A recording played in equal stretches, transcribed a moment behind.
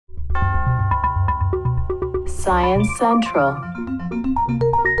Science Central.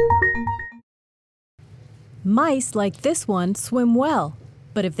 Mice like this one swim well,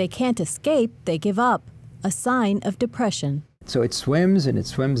 but if they can't escape, they give up, a sign of depression. So it swims and it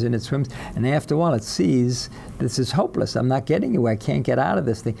swims and it swims, and after a while it sees this is hopeless. I'm not getting anywhere. I can't get out of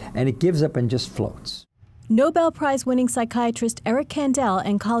this thing, and it gives up and just floats. Nobel Prize-winning psychiatrist Eric Kandel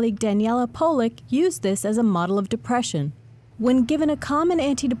and colleague Daniela Polich used this as a model of depression. When given a common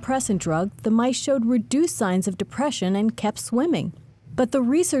antidepressant drug, the mice showed reduced signs of depression and kept swimming. But the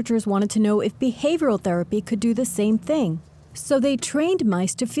researchers wanted to know if behavioral therapy could do the same thing. So they trained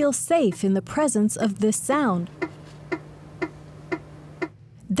mice to feel safe in the presence of this sound.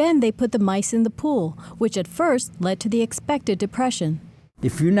 Then they put the mice in the pool, which at first led to the expected depression.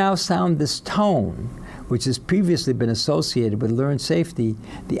 If you now sound this tone, which has previously been associated with learned safety,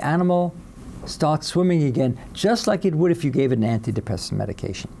 the animal starts swimming again, just like it would if you gave it an antidepressant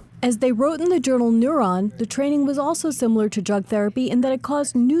medication. As they wrote in the journal Neuron, the training was also similar to drug therapy in that it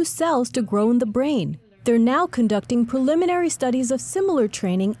caused new cells to grow in the brain. They're now conducting preliminary studies of similar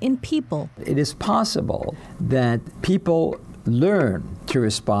training in people. It is possible that people learn to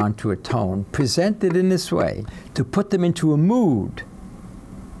respond to a tone presented in this way to put them into a mood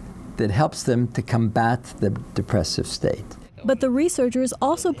that helps them to combat the depressive state. But the researchers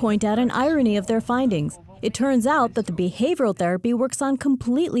also point out an irony of their findings. It turns out that the behavioral therapy works on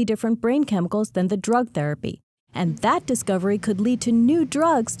completely different brain chemicals than the drug therapy. And that discovery could lead to new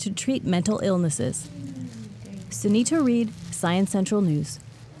drugs to treat mental illnesses. Sunita Reed, Science Central News.